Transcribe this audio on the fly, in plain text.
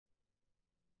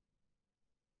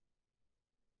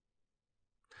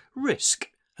RISC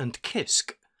and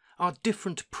CISC are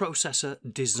different processor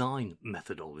design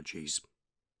methodologies.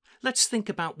 Let's think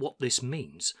about what this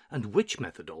means and which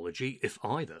methodology, if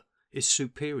either, is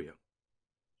superior.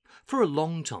 For a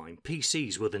long time,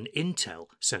 PCs with an Intel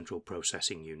central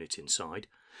processing unit inside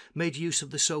made use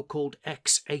of the so-called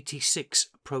x86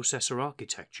 processor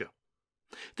architecture.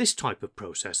 This type of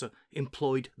processor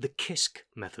employed the CISC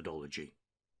methodology.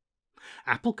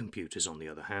 Apple computers, on the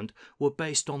other hand, were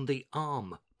based on the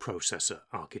ARM processor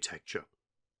architecture.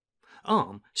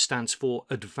 ARM stands for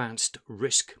Advanced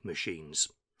RISC Machines,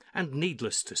 and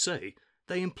needless to say,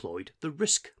 they employed the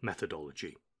RISC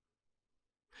methodology.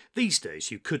 These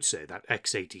days you could say that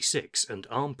x86 and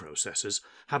ARM processors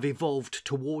have evolved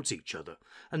towards each other,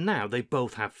 and now they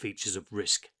both have features of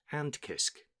RISC and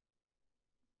CISC.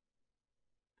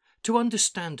 To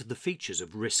understand the features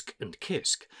of RISC and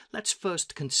CISC, let's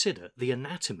first consider the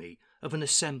anatomy of an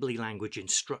assembly language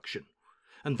instruction,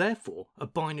 and therefore a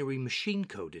binary machine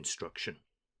code instruction.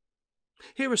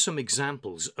 Here are some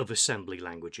examples of assembly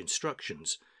language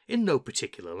instructions, in no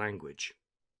particular language.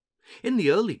 In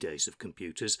the early days of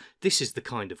computers, this is the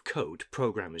kind of code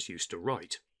programmers used to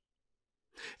write.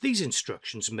 These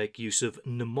instructions make use of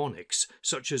mnemonics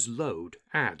such as load,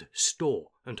 add, store,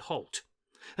 and halt,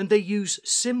 and they use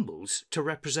symbols to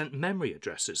represent memory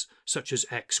addresses such as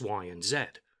X, Y, and Z.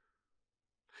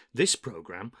 This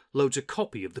program loads a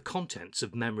copy of the contents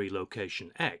of memory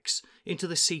location X into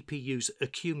the CPU's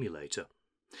accumulator.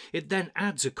 It then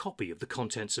adds a copy of the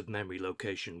contents of memory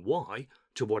location Y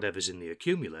to whatever's in the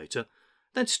accumulator,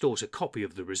 then stores a copy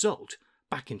of the result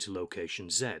back into location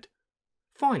Z.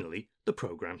 Finally, the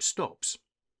program stops.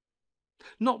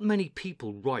 Not many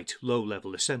people write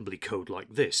low-level assembly code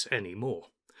like this anymore.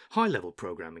 High-level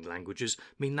programming languages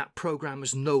mean that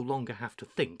programmers no longer have to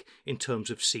think in terms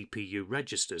of CPU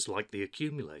registers like the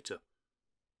accumulator.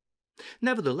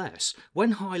 Nevertheless,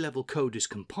 when high-level code is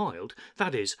compiled,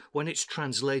 that is, when it's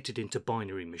translated into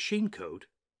binary machine code,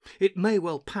 it may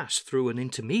well pass through an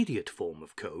intermediate form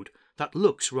of code that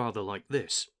looks rather like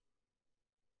this.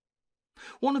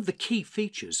 One of the key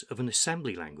features of an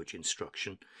assembly language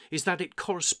instruction is that it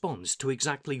corresponds to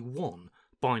exactly one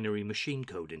binary machine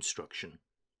code instruction.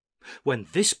 When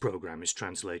this program is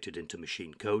translated into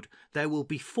machine code, there will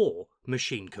be 4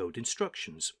 machine code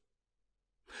instructions.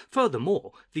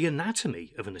 Furthermore, the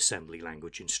anatomy of an assembly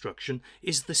language instruction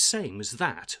is the same as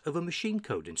that of a machine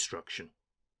code instruction.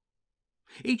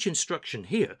 Each instruction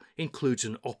here includes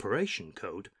an operation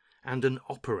code and an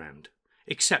operand,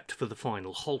 except for the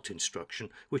final halt instruction,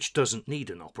 which doesn't need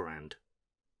an operand.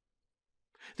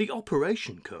 The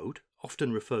operation code,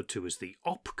 often referred to as the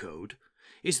opcode,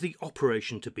 is the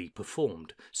operation to be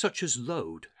performed, such as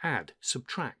load, add,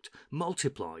 subtract,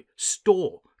 multiply,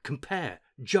 store, compare,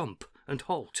 jump, and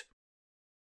halt.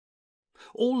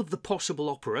 All of the possible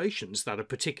operations that a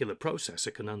particular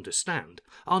processor can understand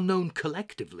are known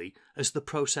collectively as the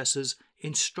processor's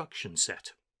instruction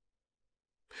set.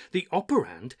 The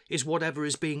operand is whatever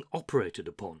is being operated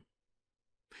upon.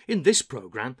 In this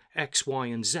program, X, Y,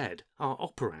 and Z are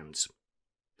operands.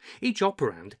 Each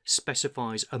operand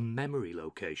specifies a memory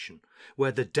location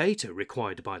where the data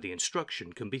required by the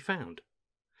instruction can be found.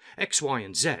 X, Y,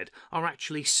 and Z are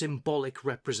actually symbolic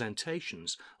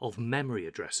representations of memory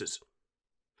addresses.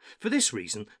 For this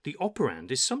reason, the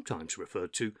operand is sometimes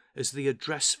referred to as the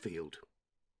address field.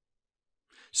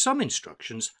 Some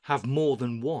instructions have more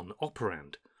than one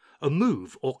operand. A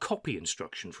move or copy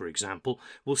instruction, for example,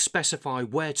 will specify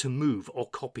where to move or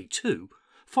copy to,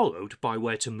 followed by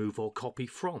where to move or copy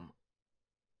from.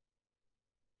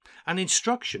 An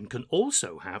instruction can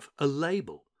also have a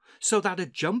label, so that a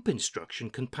jump instruction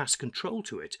can pass control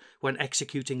to it when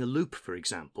executing a loop, for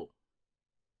example.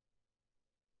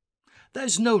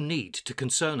 There's no need to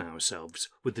concern ourselves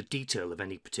with the detail of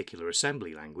any particular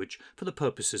assembly language for the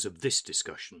purposes of this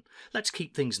discussion. Let's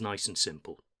keep things nice and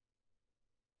simple.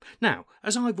 Now,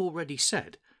 as I've already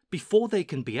said, before they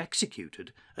can be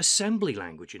executed, assembly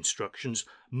language instructions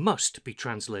must be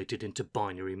translated into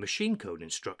binary machine code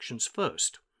instructions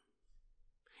first.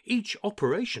 Each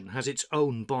operation has its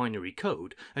own binary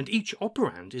code, and each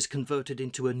operand is converted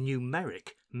into a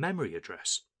numeric memory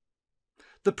address.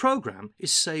 The program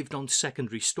is saved on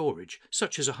secondary storage,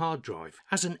 such as a hard drive,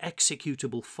 as an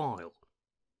executable file.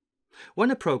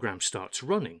 When a program starts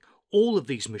running, all of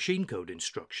these machine code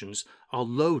instructions are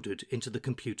loaded into the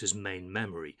computer's main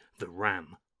memory, the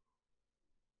RAM.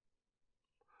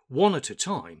 One at a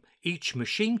time, each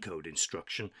machine code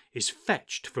instruction is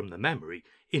fetched from the memory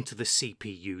into the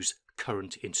CPU's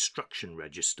current instruction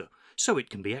register, so it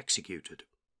can be executed.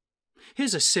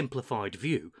 Here's a simplified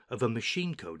view of a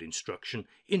machine code instruction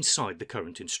inside the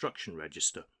current instruction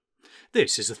register.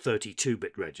 This is a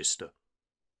 32-bit register.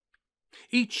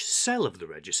 Each cell of the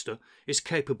register is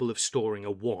capable of storing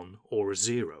a 1 or a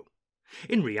 0.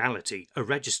 In reality, a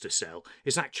register cell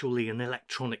is actually an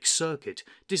electronic circuit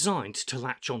designed to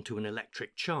latch onto an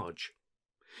electric charge.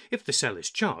 If the cell is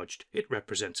charged, it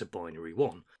represents a binary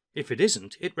 1. If it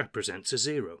isn't, it represents a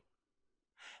 0.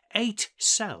 8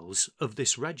 cells of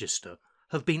this register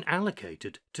have been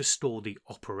allocated to store the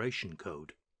operation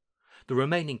code. The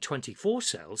remaining 24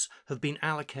 cells have been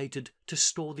allocated to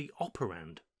store the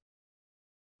operand.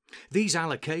 These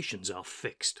allocations are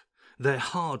fixed. They're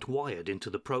hardwired into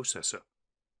the processor.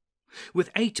 With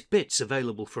 8 bits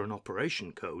available for an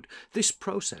operation code, this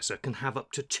processor can have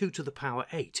up to 2 to the power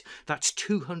 8, that's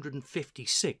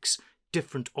 256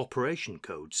 different operation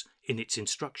codes in its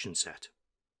instruction set.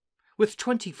 With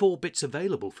 24 bits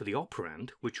available for the operand,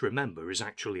 which remember is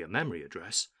actually a memory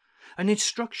address, an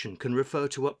instruction can refer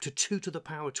to up to 2 to the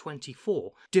power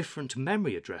 24 different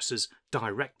memory addresses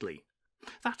directly.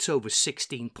 That's over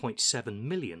 16.7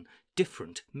 million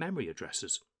different memory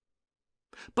addresses.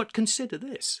 But consider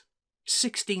this.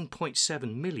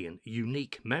 16.7 million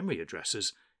unique memory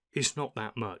addresses is not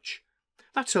that much.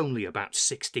 That's only about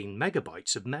 16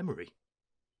 megabytes of memory.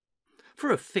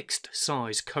 For a fixed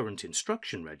size current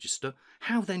instruction register,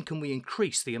 how then can we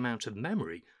increase the amount of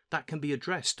memory that can be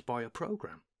addressed by a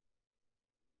program?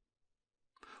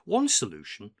 One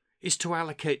solution is to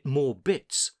allocate more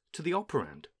bits to the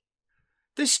operand.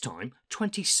 This time,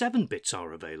 27 bits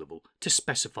are available to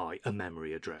specify a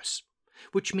memory address,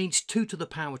 which means 2 to the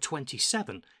power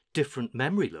 27 different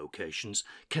memory locations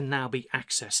can now be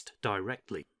accessed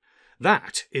directly.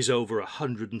 That is over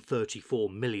 134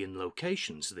 million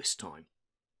locations this time.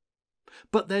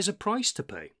 But there's a price to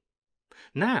pay.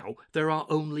 Now there are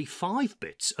only 5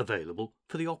 bits available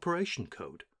for the operation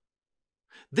code.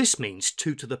 This means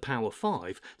 2 to the power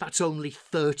 5, that's only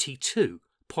 32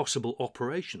 possible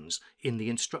operations in the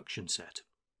instruction set.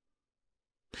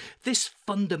 This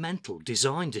fundamental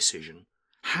design decision,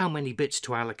 how many bits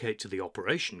to allocate to the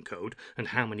operation code and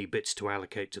how many bits to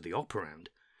allocate to the operand,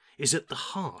 is at the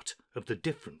heart of the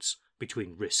difference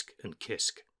between RISC and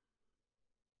CISC.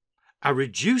 A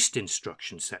reduced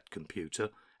instruction set computer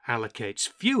allocates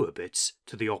fewer bits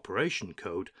to the operation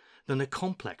code than a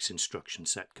complex instruction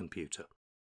set computer.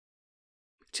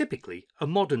 Typically, a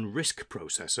modern RISC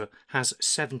processor has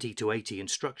 70 to 80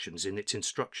 instructions in its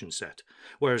instruction set,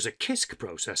 whereas a CISC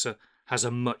processor has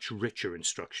a much richer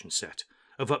instruction set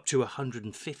of up to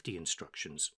 150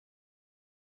 instructions.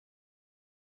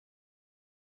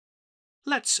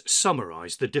 Let's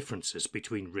summarize the differences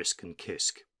between RISC and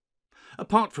CISC.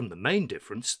 Apart from the main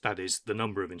difference, that is, the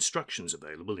number of instructions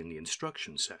available in the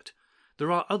instruction set,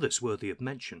 there are others worthy of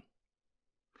mention.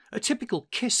 A typical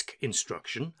CISC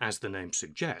instruction, as the name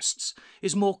suggests,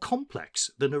 is more complex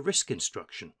than a RISC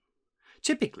instruction.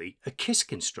 Typically, a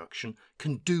CISC instruction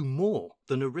can do more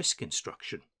than a RISC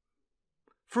instruction.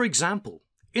 For example,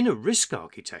 in a RISC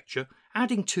architecture,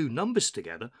 adding 2 numbers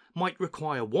together might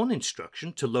require one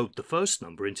instruction to load the first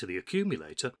number into the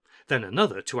accumulator, then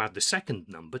another to add the second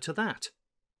number to that.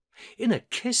 In a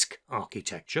CISC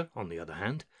architecture, on the other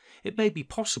hand, it may be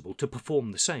possible to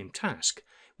perform the same task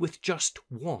with just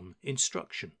one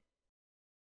instruction.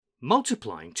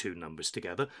 Multiplying 2 numbers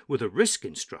together with a RISC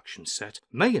instruction set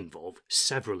may involve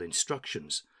several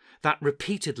instructions that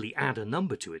repeatedly add a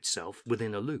number to itself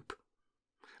within a loop.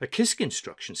 A CISC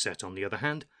instruction set, on the other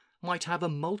hand, might have a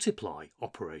multiply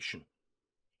operation.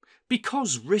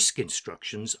 Because RISC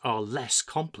instructions are less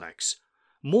complex,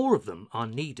 more of them are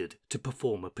needed to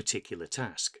perform a particular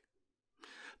task.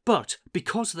 But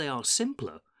because they are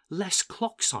simpler, less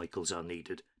clock cycles are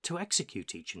needed to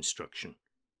execute each instruction.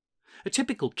 A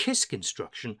typical CISC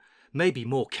instruction may be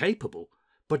more capable,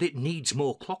 but it needs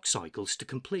more clock cycles to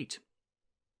complete.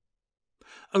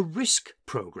 A RISC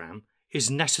program is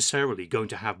necessarily going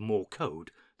to have more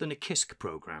code than a CISC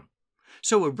program,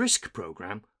 so a RISC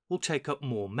program will take up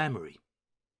more memory.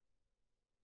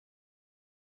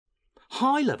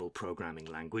 High-level programming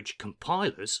language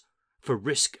compilers for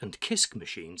RISC and CISC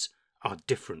machines are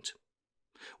different.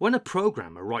 When a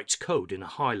programmer writes code in a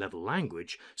high-level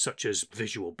language, such as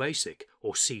Visual Basic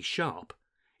or C#,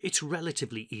 it's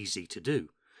relatively easy to do,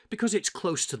 because it's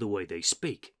close to the way they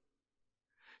speak.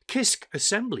 CISC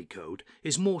assembly code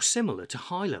is more similar to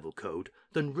high-level code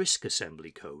than RISC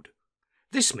assembly code.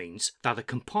 This means that a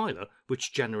compiler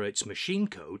which generates machine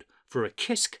code for a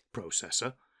CISC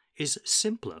processor is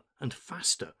simpler and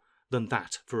faster than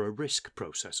that for a RISC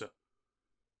processor.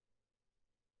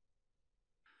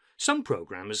 Some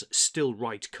programmers still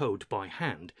write code by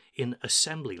hand in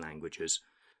assembly languages,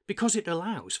 because it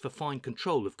allows for fine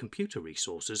control of computer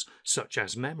resources such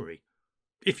as memory.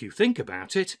 If you think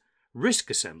about it, RISC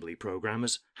assembly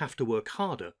programmers have to work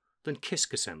harder than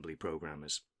CISC assembly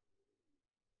programmers.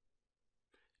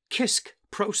 CISC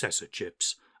processor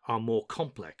chips are more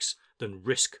complex than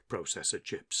RISC processor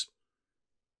chips.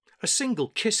 A single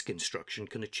CISC instruction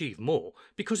can achieve more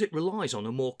because it relies on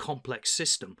a more complex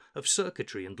system of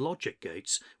circuitry and logic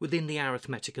gates within the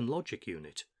arithmetic and logic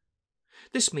unit.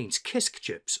 This means CISC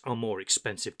chips are more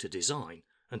expensive to design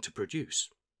and to produce.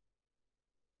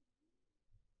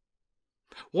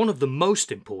 One of the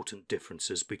most important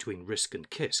differences between RISC and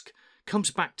CISC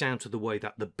comes back down to the way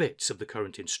that the bits of the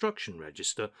current instruction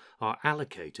register are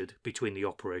allocated between the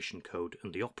operation code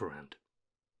and the operand.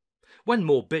 When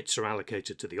more bits are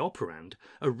allocated to the operand,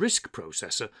 a RISC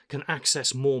processor can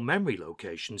access more memory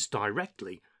locations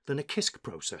directly than a CISC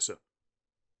processor.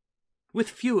 With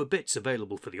fewer bits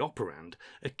available for the operand,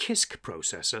 a CISC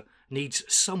processor needs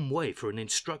some way for an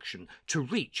instruction to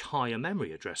reach higher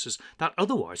memory addresses that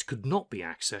otherwise could not be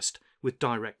accessed with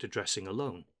direct addressing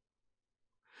alone.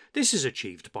 This is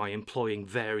achieved by employing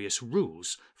various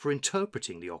rules for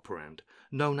interpreting the operand,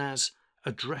 known as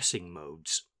addressing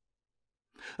modes.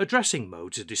 Addressing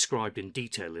modes are described in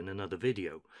detail in another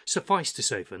video. Suffice to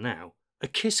say for now, a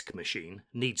CISC machine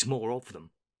needs more of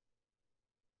them.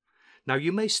 Now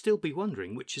you may still be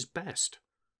wondering which is best,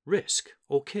 RISC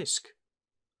or CISC.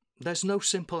 There's no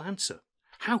simple answer.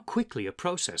 How quickly a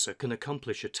processor can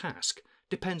accomplish a task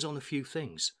depends on a few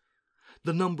things.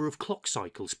 The number of clock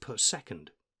cycles per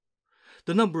second,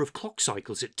 the number of clock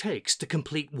cycles it takes to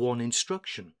complete one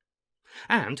instruction,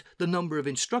 and the number of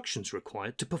instructions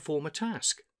required to perform a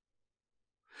task.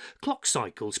 Clock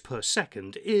cycles per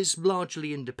second is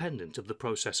largely independent of the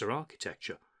processor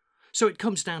architecture, so it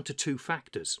comes down to two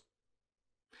factors.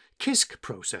 CISC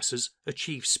processors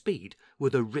achieve speed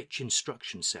with a rich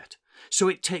instruction set, so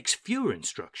it takes fewer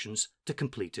instructions to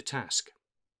complete a task.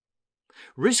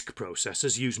 RISC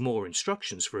processors use more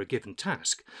instructions for a given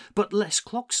task, but less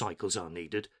clock cycles are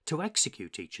needed to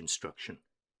execute each instruction.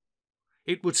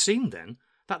 It would seem then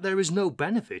that there is no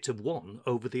benefit of one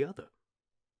over the other.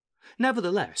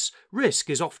 Nevertheless, RISC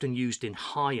is often used in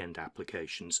high-end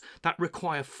applications that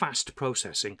require fast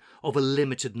processing of a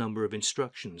limited number of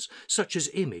instructions, such as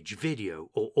image,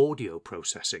 video, or audio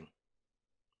processing.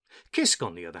 CISC,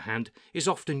 on the other hand, is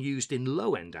often used in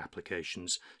low-end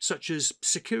applications, such as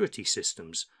security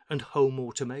systems and home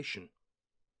automation.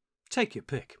 Take your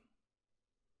pick.